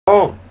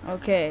Oh.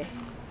 Okay.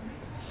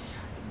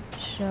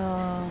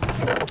 So,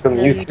 From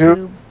hello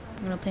YouTube.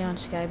 I'm gonna play on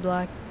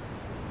Skyblock.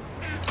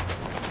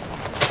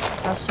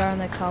 I'll start on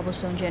the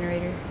cobblestone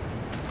generator.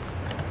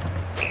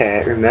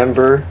 Okay,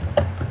 remember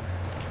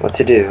what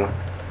to do.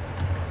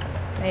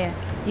 Oh yeah.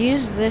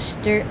 Use this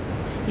dirt.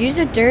 Use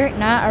the dirt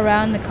not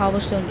around the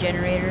cobblestone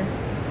generator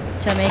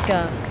to make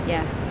a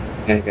yeah.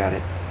 Okay, got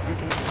it.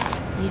 Okay.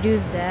 You do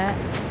that.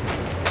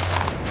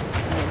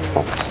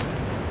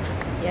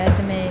 You have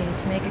to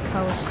make a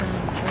cobblestone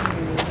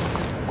generator.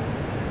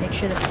 Make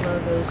sure the flow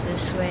goes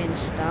this way and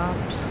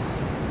stops.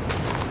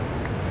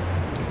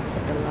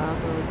 Put the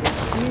lava over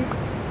here.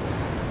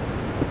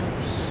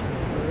 Oops,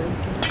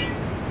 break it.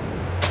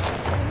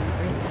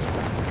 Break this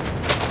block.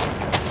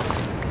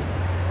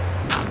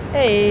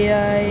 Hey,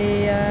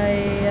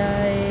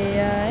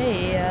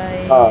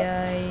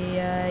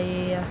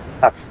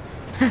 Stop.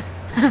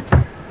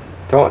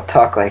 Don't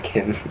talk like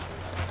him.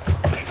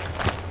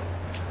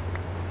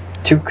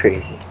 Too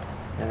crazy.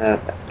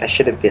 I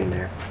should have been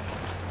there.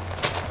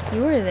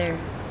 You were there.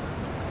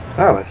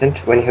 Oh, I wasn't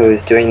when he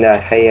was doing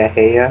that heya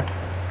heya.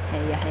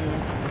 Heya, heya.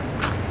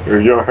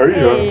 Heya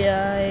heya.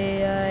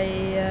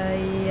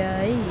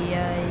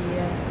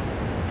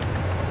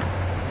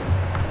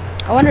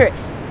 I wonder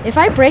if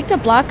I break the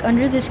block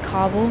under this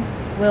cobble,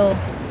 will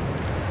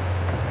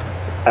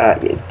Yeah,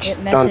 it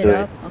mess don't it do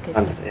up? it. Okay,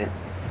 Don't fine. do it.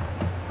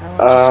 I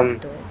won't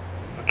just do it.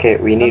 Okay,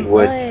 we need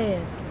wood.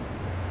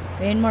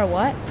 We need more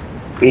what?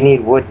 We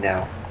need wood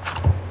now.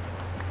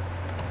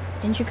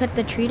 Didn't you cut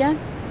the tree down?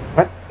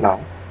 What?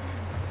 No.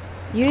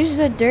 Use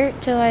the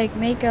dirt to like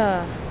make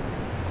a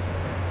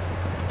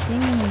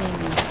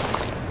thingy.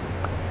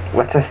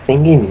 What's a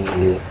thingy?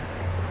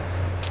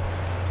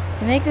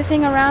 To make the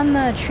thing around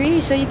the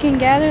tree so you can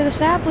gather the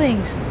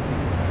saplings.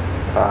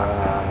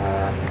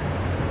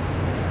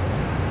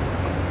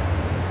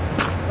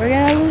 We're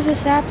gonna lose the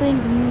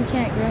saplings and we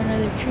can't grow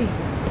another tree.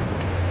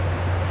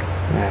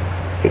 Yeah.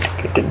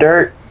 Get the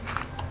dirt.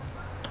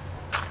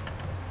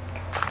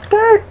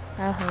 Dirt.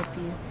 I'll help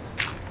you.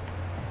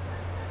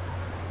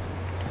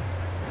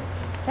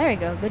 There we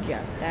go, good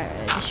job.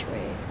 This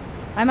way.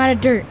 I'm out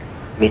of dirt.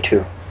 Me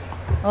too.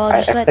 Well,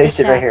 just I let the placed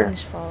it right here.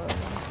 saplings fall.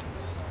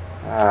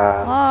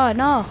 Oh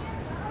no.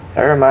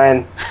 Never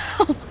mind.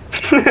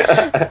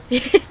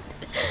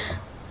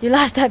 You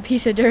lost that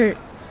piece of dirt.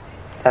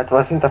 That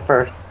wasn't the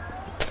first.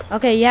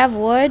 Okay, you have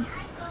wood?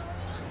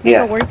 Make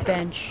Yes. a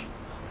workbench.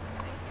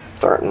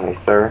 Certainly,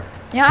 sir.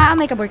 Yeah, I'll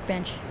make a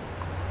workbench.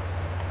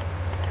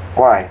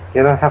 Why?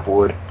 You don't have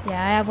wood.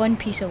 Yeah, I have one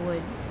piece of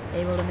wood.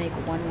 Able to make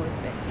one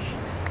workbench.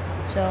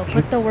 So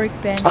put the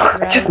workbench I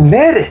right just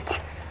made it!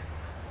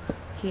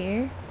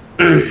 here.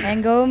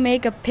 And go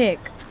make a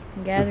pick.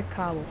 And gather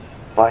cobble.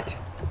 What?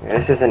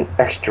 This is an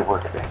extra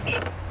workbench.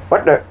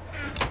 What the?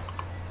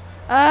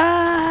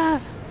 Ah!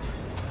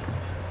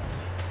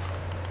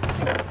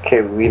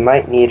 Okay, we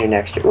might need an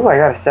extra. Ooh, I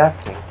got a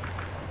sapling.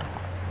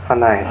 How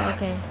nice.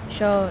 Okay,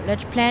 so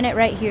let's plant it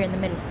right here in the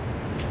middle.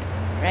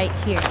 Right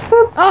here.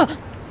 Oh!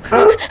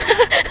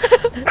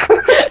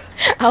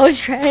 I was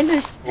trying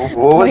to What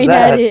was point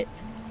that? at it.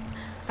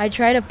 I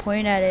tried to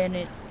point at it and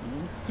it...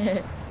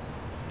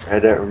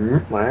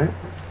 What?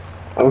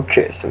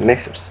 Okay, so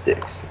make some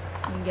sticks.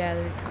 and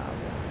gather cobble.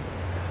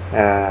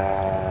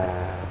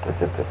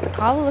 The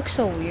Cobble looks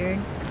so weird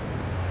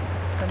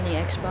from the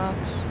Xbox.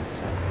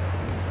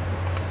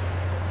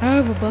 I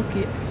have a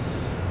bucket.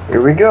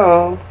 Here we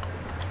go.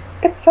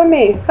 It's a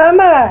me, a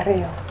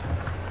Mario.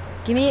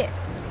 Give me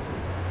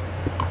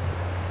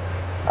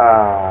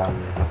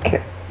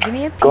Okay. give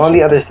me a piece. Go on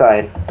the other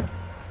side,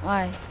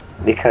 Why?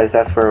 because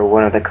that's where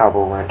one of the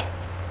cobble went.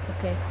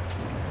 Okay.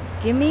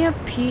 Give me a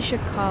piece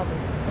of cobble.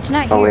 It's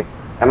not here. Oh wait,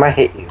 I might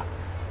hit you.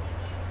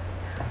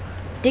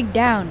 Dig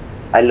down.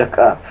 I look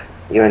up.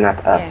 You're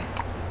not up. Yeah.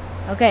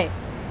 Okay.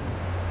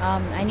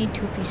 I need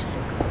 2 pieces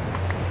of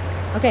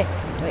cobble. Okay.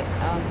 Wait.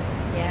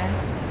 Yeah.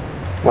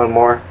 One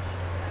more.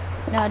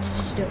 No,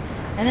 just do it.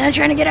 And then I'm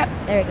trying to get up.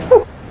 There we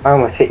go. I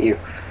almost hit you.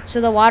 So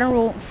the water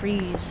won't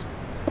freeze.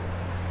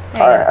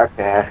 There you Alright,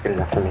 okay, that's good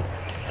enough for me.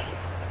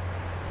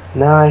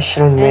 No, I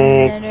shouldn't go.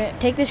 make... And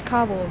take this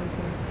cobble over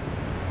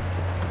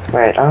here.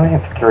 Wait, I only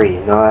have 3.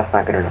 No, that's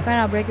not good enough. Fine,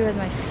 I'll break it with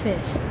my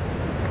fist.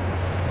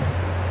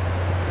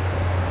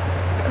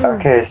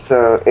 Okay,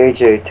 so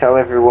AJ, tell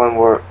everyone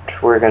what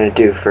we're gonna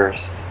do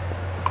first.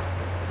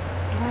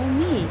 Why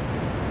me?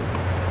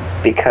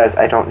 Because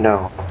I don't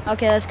know.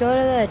 Okay, let's go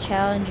to the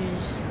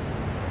challenges.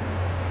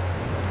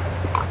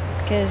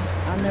 Because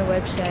on their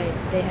website,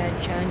 they had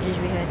challenges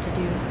we had to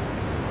do.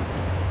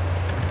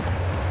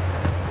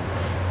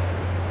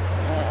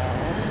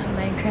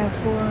 Minecraft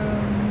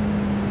forum.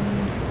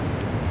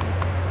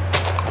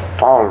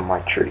 Follow my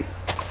trees.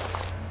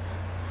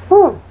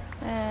 Woo!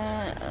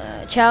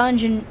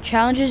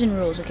 Challenges and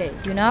rules. Okay,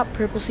 do not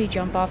purposely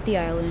jump off the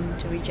island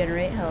to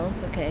regenerate health.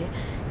 Okay,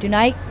 do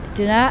not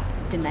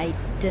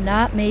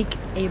make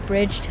a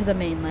bridge to the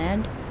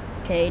mainland.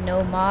 Okay,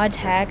 no mods,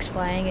 hacks,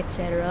 flying,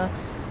 etc.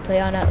 Play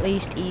on at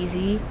least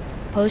easy.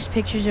 Post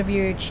pictures of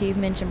your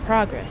achievements and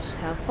progress.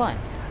 Have fun.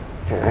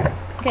 Okay.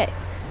 Okay.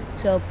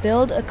 So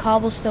build a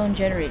cobblestone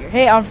generator.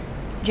 Hey,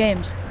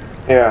 James.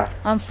 Yeah.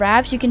 On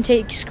Fraps, you can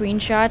take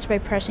screenshots by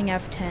pressing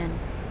F10.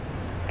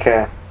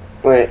 Okay.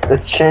 Wait,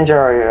 let's change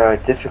our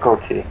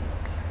difficulty.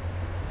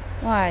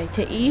 Why?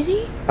 To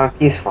easy? On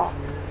peaceful.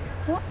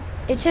 What?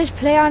 It says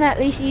play on at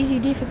least easy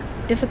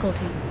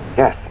difficulty.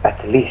 Yes,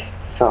 at least.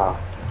 So.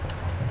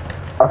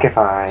 Okay,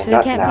 fine. So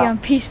Not it can't now. be on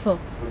peaceful.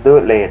 We'll do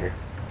it later.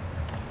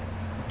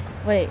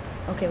 Wait.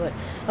 Okay, what?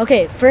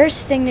 Okay,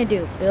 first thing to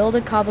do, build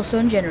a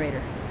cobblestone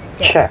generator.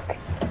 Okay. Check.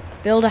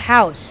 Build a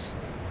house.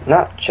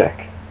 Not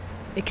check.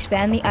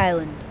 Expand the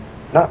island.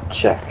 Not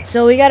check.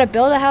 So we gotta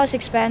build a house,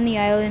 expand the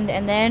island,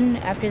 and then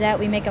after that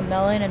we make a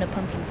melon and a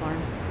pumpkin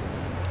farm.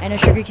 And a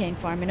sugarcane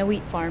farm, and a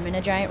wheat farm, and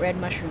a giant red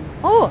mushroom.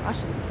 Oh,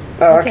 awesome.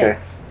 Oh, okay.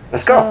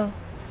 Let's go.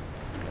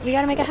 We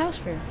gotta make a house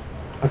first.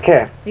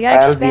 Okay. We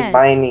gotta I'll expand. be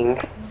mining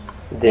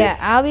this. Yeah,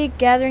 I'll be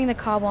gathering the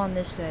cobble on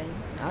this side.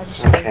 I'll just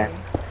stay Okay. here.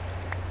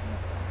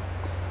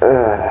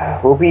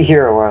 We'll be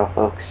here a while,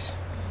 folks.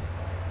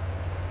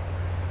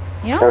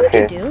 You know what we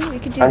could do? We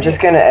could do I'm just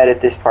gonna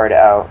edit this part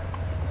out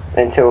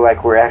until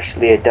like we're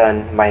actually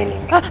done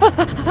mining.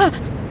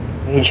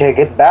 AJ,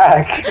 get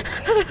back!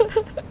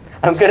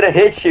 I'm gonna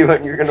hit you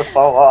and you're gonna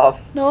fall off.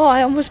 No,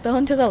 I almost fell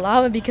into the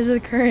lava because of the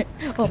current.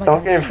 Oh my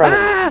Don't god. get in front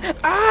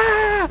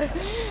of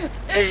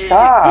me.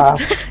 Stop!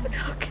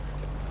 Okay.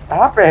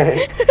 Stop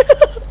it!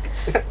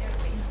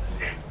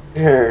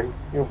 Here,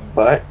 you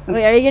butt.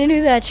 Wait, are you gonna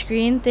do that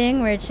screen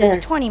thing where it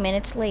says 20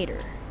 minutes later?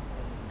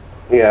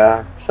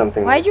 Yeah,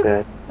 something like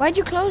that. Why'd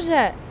you close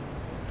that?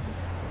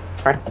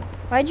 Right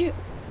Why'd you?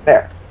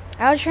 there.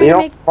 I was So trying you to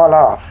don't make fall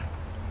off.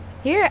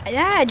 here.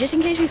 Yeah, just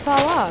in case we fall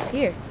off.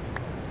 Here.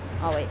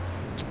 Oh wait.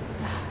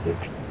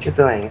 What you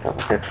doing? It's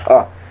over here.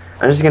 Oh,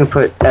 I'm just gonna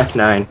put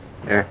F9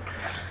 there.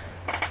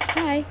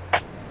 Hi.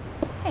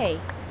 Hey.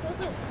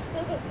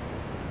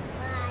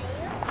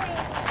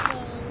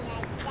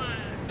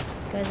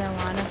 Because I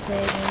want to play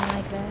a game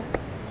like that.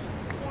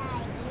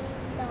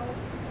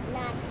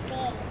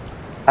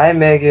 Hi,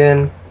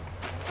 Megan.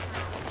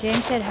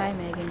 James said hi,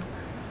 Megan.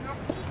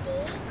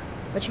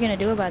 What you gonna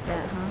do about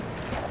that, huh?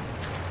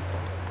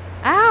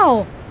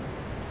 Ow!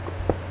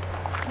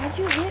 Why'd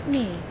you hit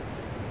me?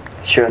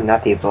 Sure,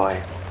 nutty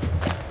boy.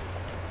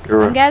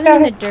 I'm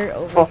gathering the dirt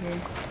over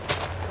here.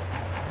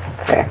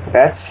 Okay,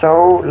 that's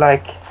so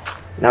like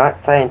not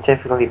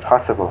scientifically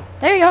possible.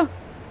 There you go,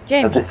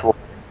 James. This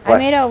I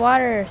made a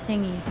water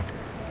thingy.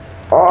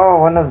 Oh,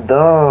 one of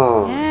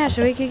those. Yeah,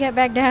 so we could get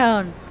back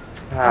down.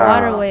 A Ah.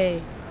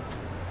 waterway.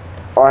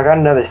 Oh, I got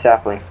another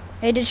sapling.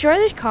 Hey, destroy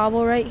this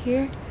cobble right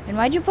here. And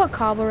why'd you put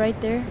cobble right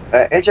there?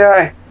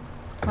 AJ.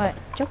 What?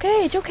 It's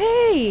okay, it's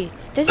okay.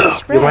 It doesn't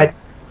spread.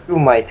 You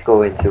might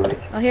go into it.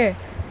 Oh, here.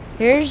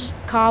 Here's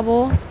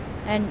cobble.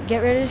 And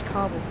get rid of this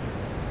cobble.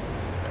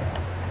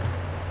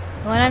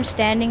 The one I'm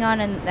standing on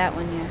and that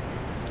one, yeah.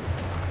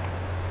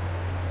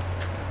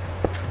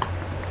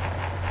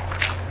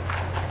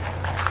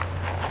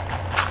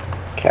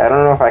 Okay, I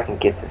don't know if I can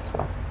get this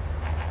one.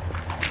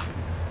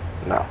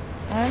 No.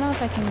 I don't know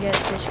if I can get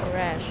this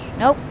garage.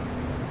 Nope.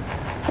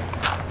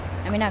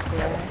 I mean, not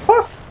garage.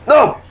 Ah,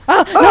 no!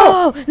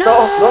 Oh,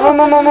 no!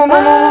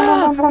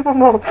 No!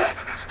 No!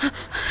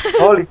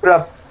 Holy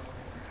crap.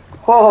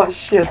 Oh,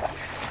 shit.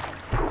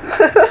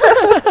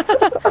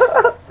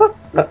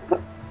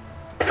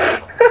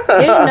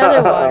 There's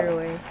another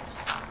waterway.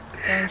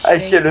 I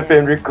should have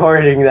been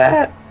recording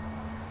that.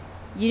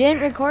 You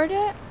didn't record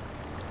it?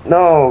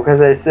 No,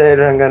 because I said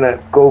I'm gonna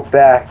go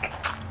back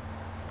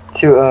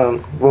to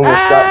when we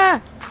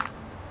start.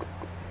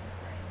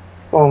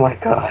 Oh my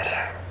god.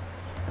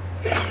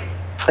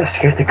 That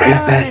scared the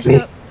crap out of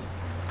me.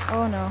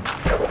 Oh no.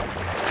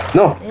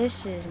 No!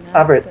 This is not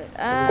Stop it. good.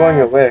 I'm going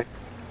away.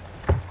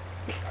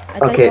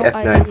 Okay, I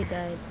F9. thought you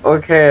died.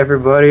 Okay,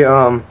 everybody,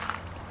 a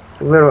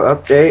little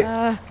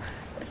update.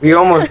 We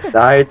almost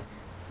died.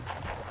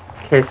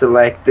 Okay, so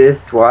like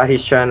this, while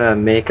he's trying to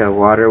make a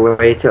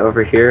waterway to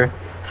over here,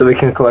 so we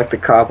can collect the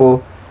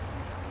cobble.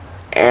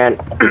 And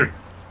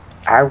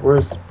I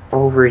was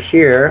over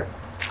here,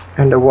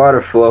 and the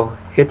water flow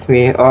hit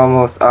me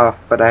almost off,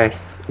 but I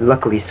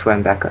luckily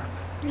swam back up.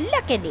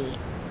 Luckily.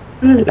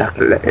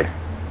 Luckily.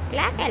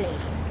 Luckily.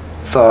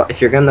 So if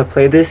you're gonna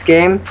play this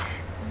game,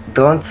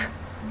 don't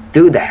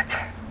do that.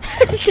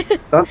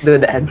 Don't do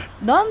that.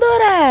 Don't do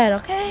that,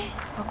 okay?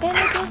 Okay,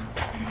 Nico?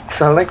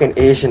 Sound like an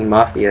Asian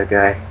mafia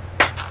guy.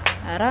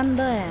 I don't do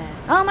that.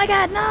 Oh my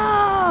god,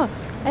 no!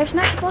 I was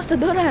not supposed to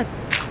do that.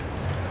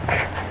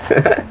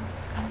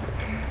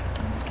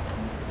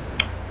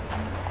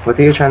 What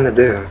are you trying to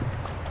do?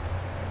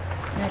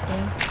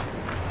 Nothing.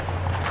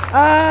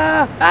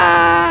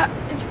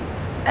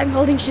 I'm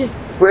holding shift.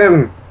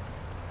 Swim!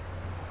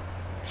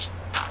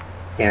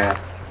 Yes.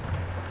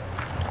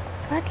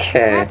 What's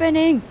Okay.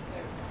 happening?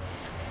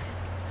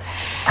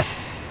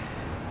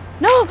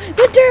 No!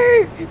 The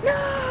dirt!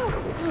 No!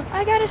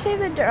 I gotta save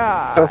the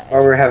dirt. So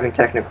far we're having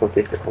technical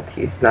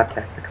difficulties, not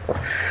technical.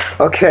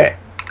 Okay.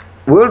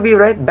 We'll be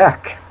right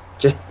back.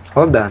 Just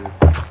hold on.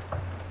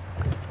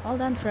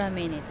 Hold on for a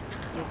minute.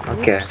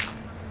 Okay.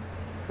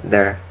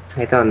 There.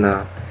 I don't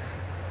know.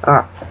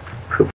 Ah,